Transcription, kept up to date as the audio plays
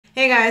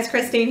Hey guys,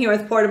 Christine here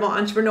with Portable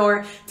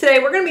Entrepreneur. Today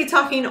we're going to be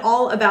talking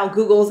all about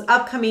Google's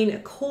upcoming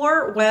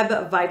Core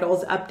Web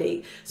Vitals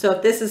update. So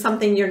if this is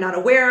something you're not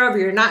aware of or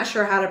you're not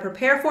sure how to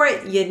prepare for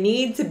it, you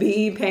need to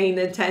be paying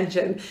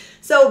attention.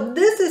 So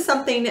this is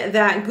something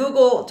that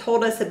Google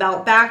told us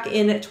about back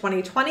in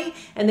 2020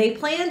 and they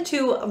plan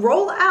to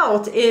roll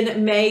out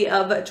in May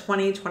of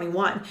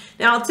 2021.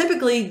 Now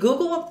typically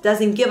Google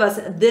doesn't give us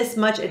this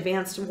much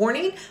advanced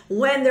warning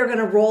when they're going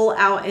to roll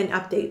out an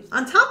update.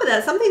 On top of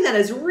that, something that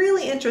is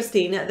really interesting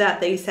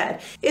that they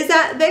said is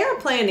that they are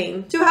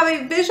planning to have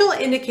a visual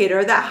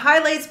indicator that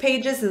highlights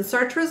pages and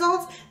search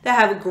results that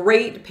have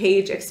great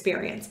page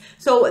experience.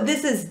 So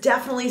this is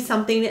definitely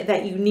something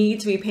that you need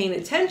to be paying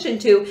attention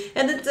to,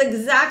 and that's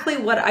exactly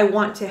what I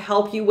want to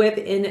help you with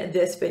in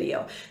this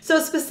video.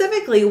 So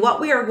specifically what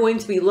we are going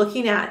to be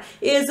looking at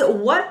is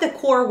what the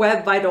Core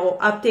Web Vital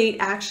update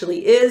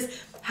actually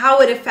is,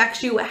 how it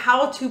affects you,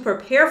 how to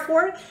prepare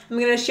for it. I'm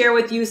going to share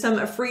with you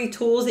some free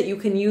tools that you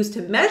can use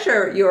to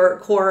measure your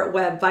Core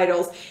Web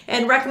Vitals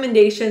and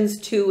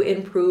recommendations to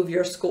improve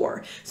your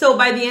score. So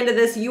by the end of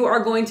this, you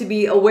are going to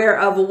be aware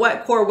of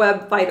what Core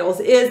Web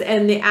Vitals is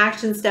and the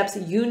action steps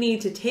you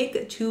need to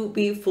take to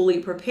be fully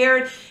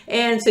prepared.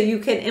 And so you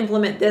can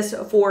implement this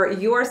for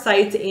your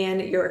sites and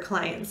your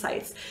client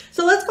sites.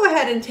 So let's go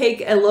ahead and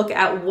take a look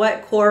at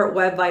what Core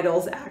Web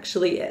Vitals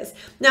actually is.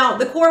 Now,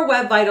 the Core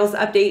Web Vitals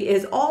update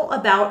is all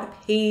about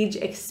page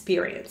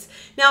experience.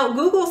 Now,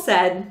 Google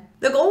said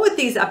the goal with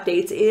these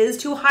updates is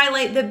to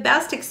highlight the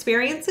best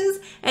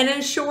experiences and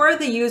ensure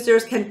the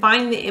users can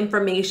find the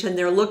information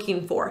they're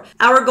looking for.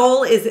 Our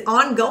goal is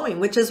ongoing,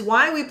 which is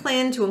why we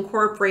plan to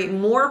incorporate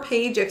more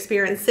page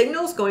experience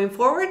signals going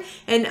forward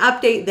and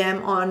update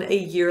them on a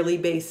yearly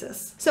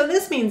basis. So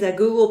this means that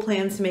Google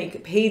plans to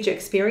make page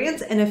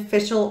experience an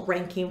official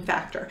ranking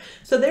factor.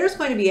 So there's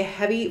going to be a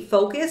heavy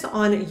focus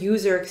on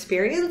user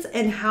experience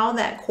and how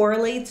that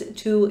correlates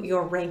to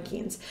your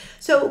rankings.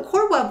 So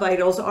Core Web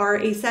Vitals are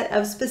a set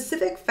of specific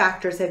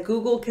factors that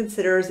Google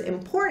considers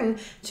important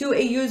to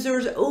a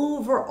user's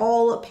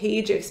overall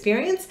page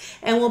experience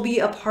and will be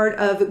a part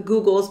of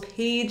Google's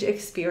page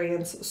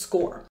experience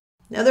score.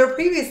 Now, there are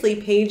previously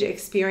page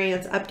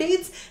experience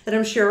updates that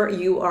I'm sure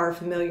you are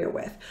familiar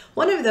with.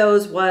 One of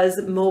those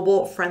was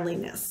mobile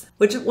friendliness,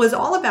 which was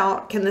all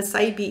about, can the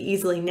site be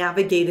easily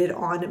navigated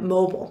on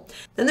mobile?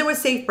 Then there was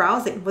safe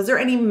browsing. Was there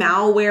any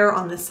malware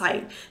on the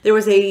site? There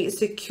was a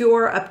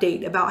secure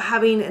update about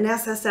having an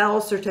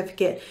SSL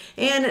certificate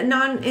and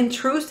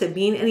non-intrusive,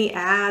 being any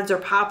ads or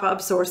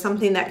pop-ups or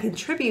something that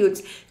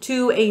contributes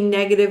to a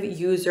negative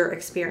user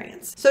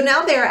experience. So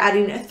now they're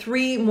adding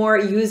 3 more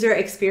user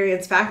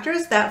experience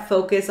factors that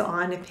focus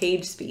on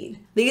page speed.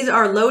 These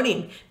are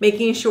loading,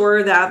 making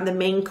sure that the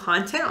main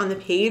content on the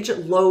page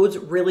loads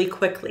really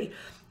quickly.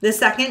 The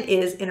second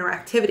is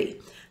interactivity.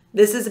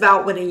 This is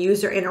about when a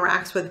user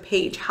interacts with a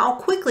page. How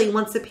quickly,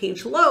 once the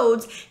page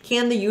loads,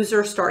 can the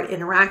user start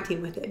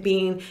interacting with it,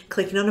 being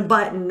clicking on a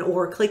button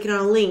or clicking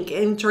on a link,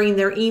 entering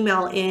their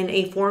email in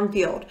a form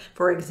field,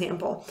 for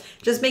example.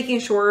 Just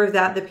making sure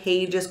that the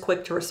page is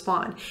quick to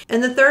respond.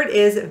 And the third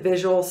is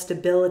visual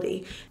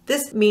stability.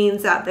 This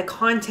means that the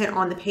content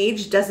on the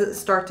page doesn't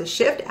start to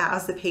shift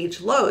as the page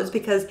loads,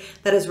 because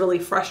that is really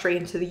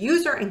frustrating to the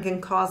user and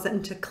can cause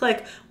them to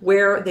click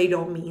where they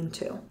don't mean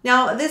to.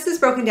 Now, this is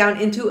broken down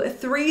into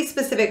 3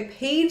 specific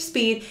page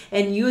speed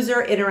and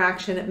user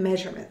interaction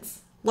measurements: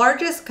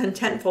 largest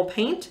contentful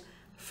paint,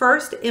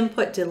 first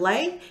input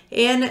delay,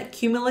 and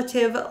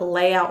cumulative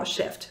layout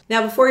shift.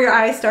 Now, before your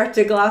eyes start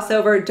to gloss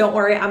over, don't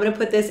worry, I'm going to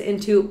put this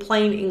into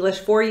plain English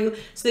for you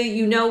so that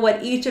you know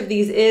what each of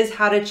these is,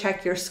 how to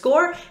check your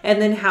score, and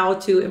then how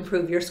to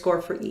improve your score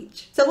for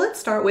each. So let's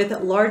start with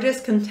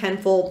largest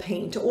contentful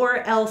paint, or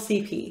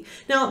LCP.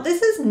 Now,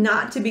 this is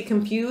not to be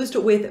confused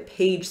with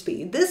page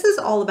speed. This is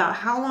all about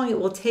how long it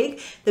will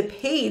take the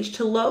page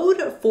to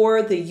load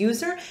for the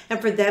user and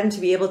for them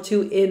to be able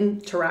to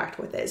interact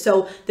with it.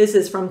 So this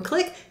is from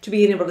click to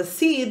being able to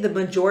see the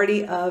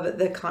majority of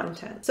the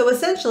content. So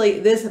essentially,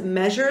 this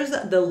measures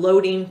the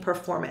loading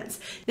performance.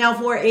 Now,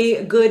 for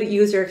a good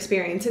user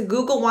experience,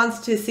 Google wants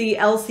to see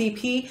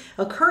LCP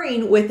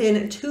occurring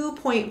within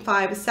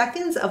 2.5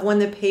 seconds of when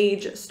the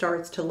page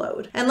starts to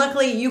load. And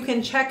luckily, you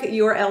can check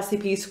your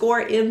LCP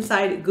score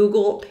inside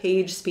Google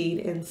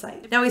PageSpeed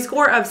Insight. Now, a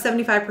score of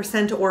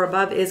 75% or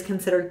above is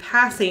considered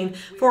passing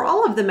for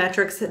all of the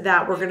metrics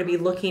that we're going to be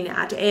looking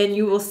at. And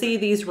you will see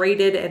these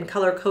rated and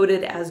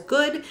color-coded as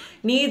good,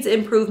 needs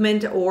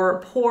improvement,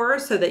 or poor,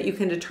 so that you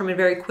can determine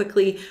very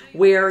quickly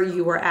where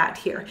you are at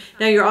here.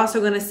 Now, you're also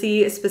going to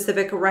see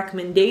specific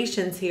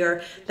recommendations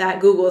here that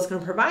Google is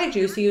going to provide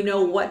you so you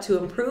know what to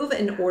improve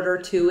in order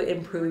to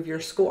improve your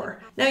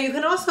score. Now, you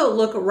can also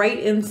look right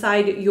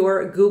inside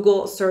your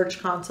Google Search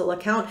Console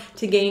account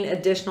to gain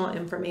additional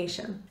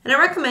information. And I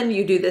recommend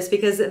you do this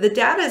because the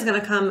data is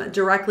going to come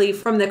directly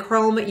from the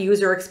Chrome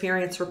User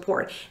Experience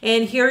Report.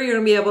 And here you're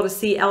going to be able to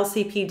see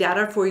LCP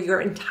data for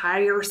your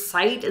entire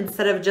site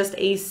instead of just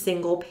just a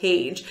single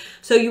page.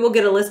 So you will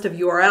get a list of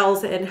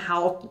URLs and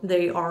how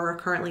they are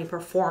currently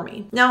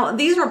performing. Now,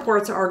 these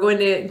reports are going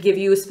to give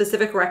you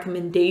specific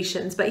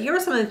recommendations, but here are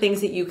some of the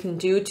things that you can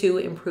do to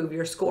improve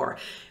your score.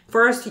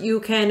 First, you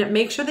can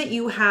make sure that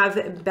you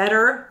have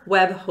better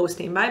web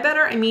hosting. By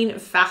better, I mean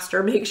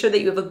faster. Make sure that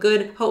you have a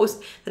good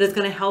host that is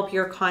going to help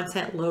your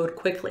content load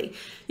quickly.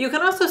 You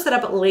can also set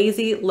up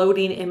lazy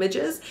loading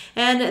images,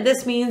 and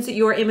this means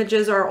your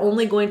images are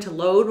only going to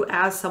load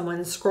as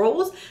someone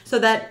scrolls, so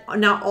that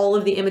not all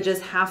of the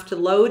images have to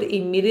load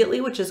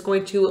immediately, which is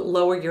going to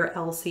lower your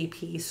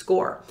LCP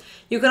score.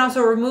 You can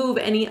also remove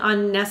any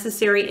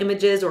unnecessary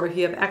images, or if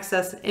you have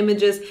excess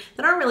images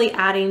that aren't really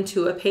adding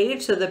to a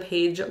page, so the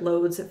page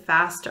loads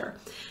faster.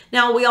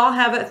 Now, we all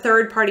have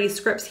third-party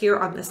scripts here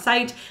on the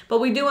site, but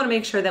we do want to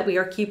make sure that we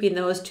are keeping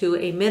those to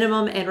a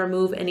minimum and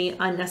remove any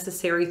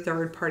unnecessary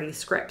third-party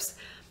scripts.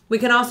 We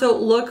can also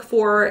look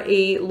for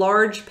a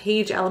large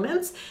page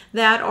elements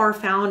that are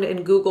found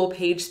in Google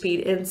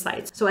PageSpeed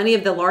Insights. So any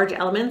of the large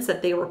elements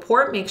that they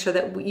report, make sure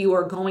that you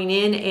are going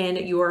in and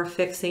you are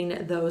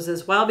fixing those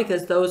as well,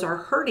 because those are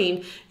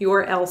hurting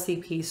your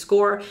LCP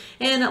score.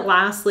 And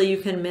lastly, you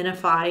can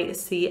minify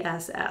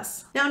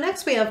CSS. Now,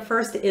 next we have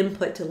first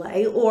input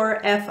delay, or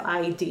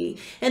FID.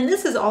 And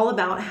this is all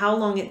about how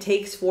long it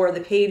takes for the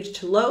page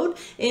to load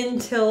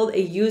until a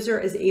user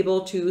is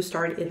able to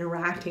start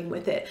interacting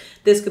with it.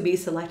 This could be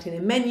selecting a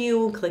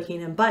menu,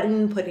 clicking a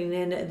button, putting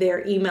in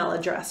their email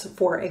address,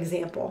 for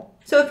example.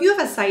 So if you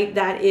have a site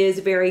that is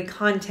very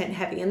content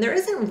heavy and there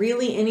isn't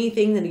really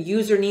anything that a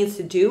user needs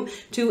to do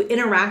to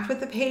interact with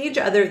the page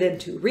other than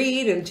to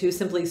read and to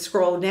simply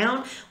scroll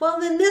down, well,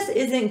 then this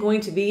isn't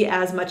going to be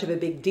as much of a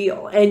big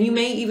deal. And you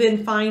may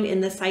even find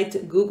in the site's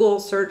Google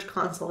Search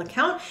Console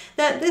account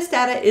that this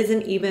data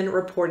isn't even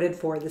reported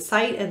for the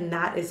site, and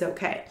that is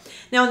okay.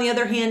 Now, on the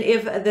other hand,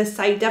 if the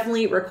site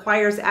definitely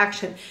requires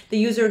action, the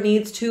user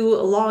needs to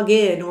log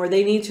in, or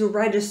they need to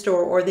register,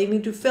 or they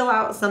need to fill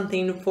out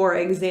something, for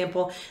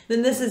example,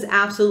 then this is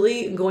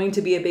absolutely going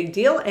to be a big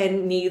deal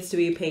and needs to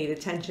be paid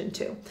attention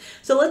to.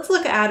 So let's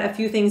look at a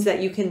few things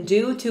that you can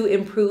do to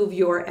improve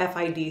your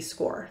FID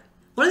score.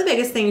 One of the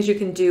biggest things you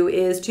can do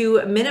is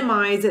to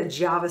minimize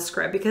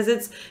JavaScript, because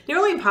it's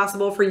nearly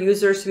impossible for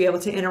users to be able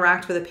to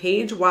interact with a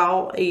page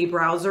while a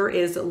browser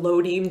is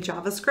loading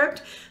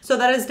JavaScript. So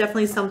that is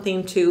definitely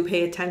something to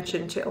pay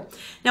attention to.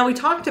 Now, we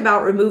talked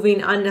about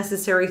removing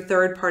unnecessary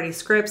third-party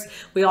scripts.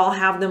 We all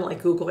have them,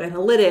 like Google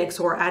Analytics,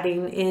 or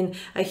adding in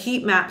a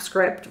heat map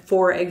script,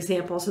 for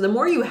example. So the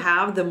more you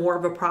have, the more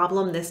of a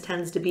problem this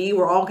tends to be.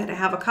 We're all going to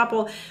have a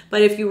couple,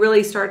 but if you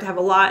really start to have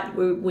a lot,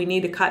 we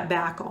need to cut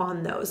back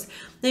on those.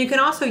 Now, you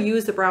can also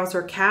use the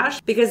browser cache,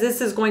 because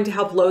this is going to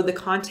help load the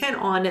content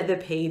on the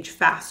page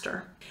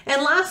faster.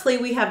 And lastly,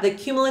 we have the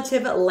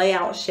cumulative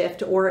layout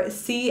shift, or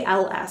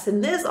CLS,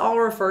 and this all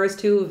refers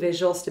to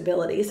visual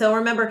stability. So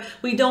remember,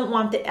 we don't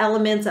want the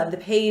elements of the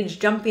page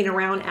jumping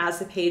around as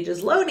the page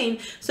is loading,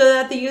 so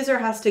that the user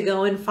has to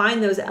go and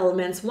find those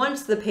elements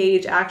once the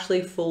page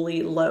actually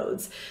fully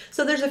loads.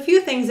 So there's a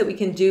few things that we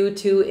can do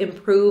to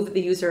improve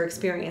the user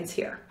experience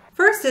here.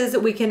 First is that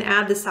we can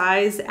add the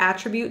size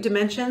attribute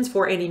dimensions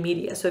for any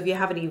media. So if you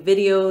have any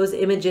videos,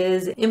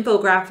 images,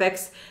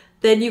 infographics,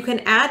 then you can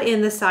add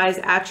in the size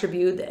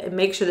attribute and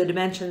make sure the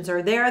dimensions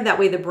are there. That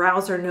way the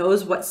browser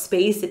knows what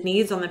space it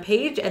needs on the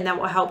page, and that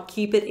will help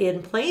keep it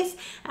in place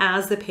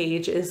as the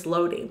page is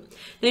loading.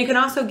 Now, you can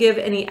also give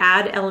any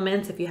ad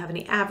elements, if you have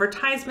any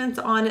advertisements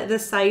on the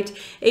site,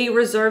 a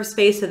reserve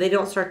space so they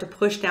don't start to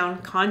push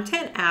down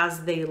content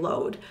as they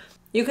load.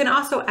 You can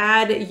also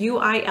add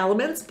UI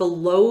elements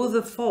below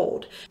the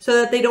fold so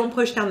that they don't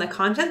push down the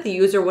content the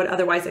user would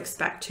otherwise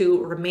expect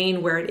to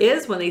remain where it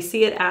is when they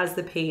see it as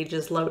the page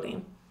is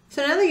loading.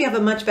 So now that you have a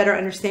much better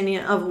understanding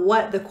of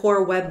what the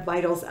Core Web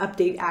Vitals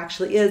update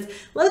actually is,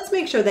 let's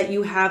make sure that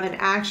you have an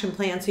action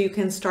plan so you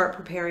can start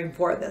preparing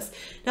for this.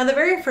 Now, the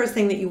very first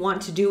thing that you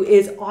want to do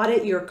is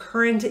audit your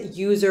current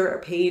user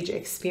page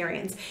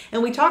experience.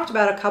 And we talked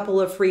about a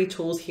couple of free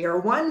tools here,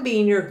 one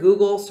being your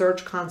Google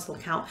Search Console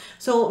account.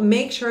 So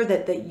make sure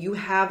that you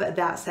have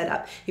that set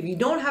up. If you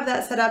don't have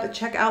that set up,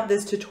 check out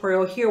this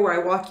tutorial here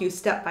where I walk you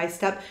step by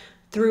step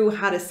through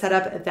how to set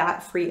up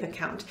that free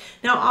account.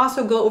 Now,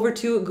 also go over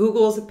to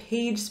Google's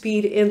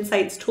PageSpeed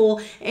Insights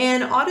tool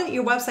and audit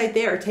your website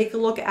there. Take a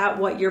look at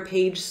what your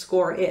page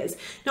score is.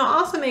 Now,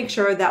 also make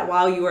sure that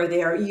while you are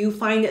there, you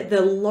find the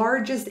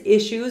largest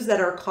issues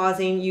that are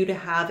causing you to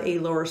have a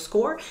lower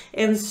score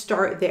and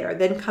start there.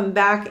 Then come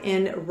back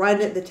and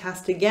run the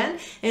test again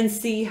and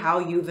see how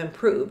you've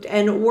improved,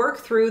 and work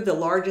through the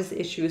largest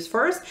issues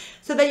first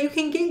so that you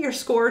can get your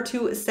score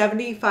to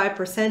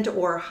 75%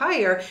 or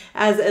higher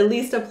as at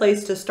least a place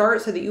place to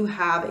start so that you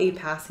have a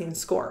passing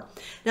score.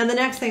 Now, the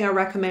next thing I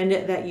recommend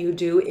that you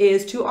do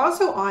is to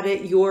also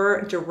audit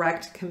your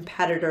direct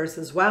competitors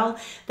as well.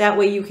 That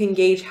way you can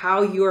gauge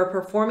how you are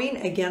performing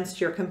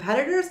against your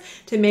competitors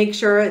to make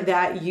sure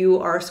that you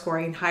are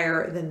scoring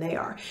higher than they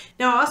are.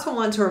 Now, I also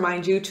want to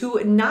remind you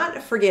to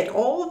not forget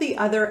all the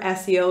other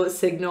SEO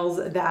signals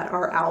that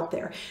are out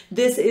there.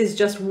 This is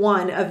just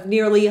one of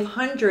nearly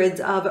hundreds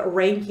of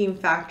ranking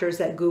factors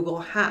that Google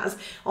has,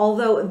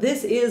 although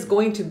this is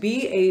going to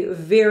be a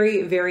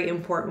very, very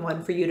important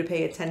one for you to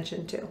pay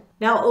attention to.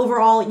 Now,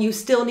 overall, you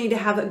still need to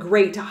have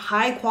great,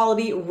 high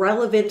quality,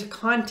 relevant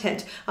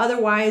content.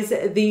 Otherwise,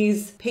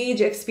 these page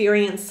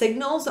experience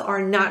signals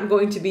are not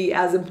going to be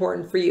as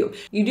important for you.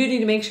 You do need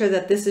to make sure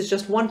that this is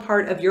just one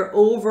part of your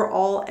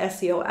overall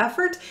SEO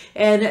effort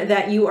and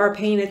that you are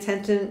paying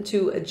attention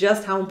to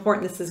just how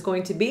important this is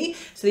going to be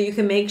so that you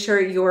can make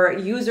sure your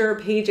user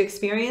page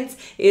experience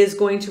is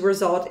going to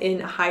result in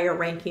higher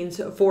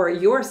rankings for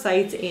your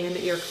sites and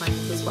your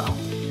clients as well.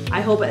 I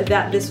hope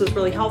that this was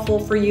really helpful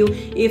for you.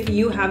 If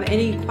you have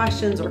any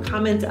questions or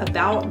comments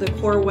about the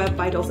Core Web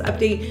Vitals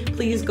update,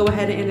 please go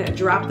ahead and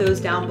drop those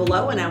down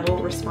below and I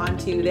will respond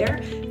to you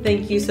there.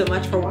 Thank you so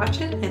much for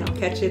watching, and I'll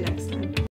catch you next time.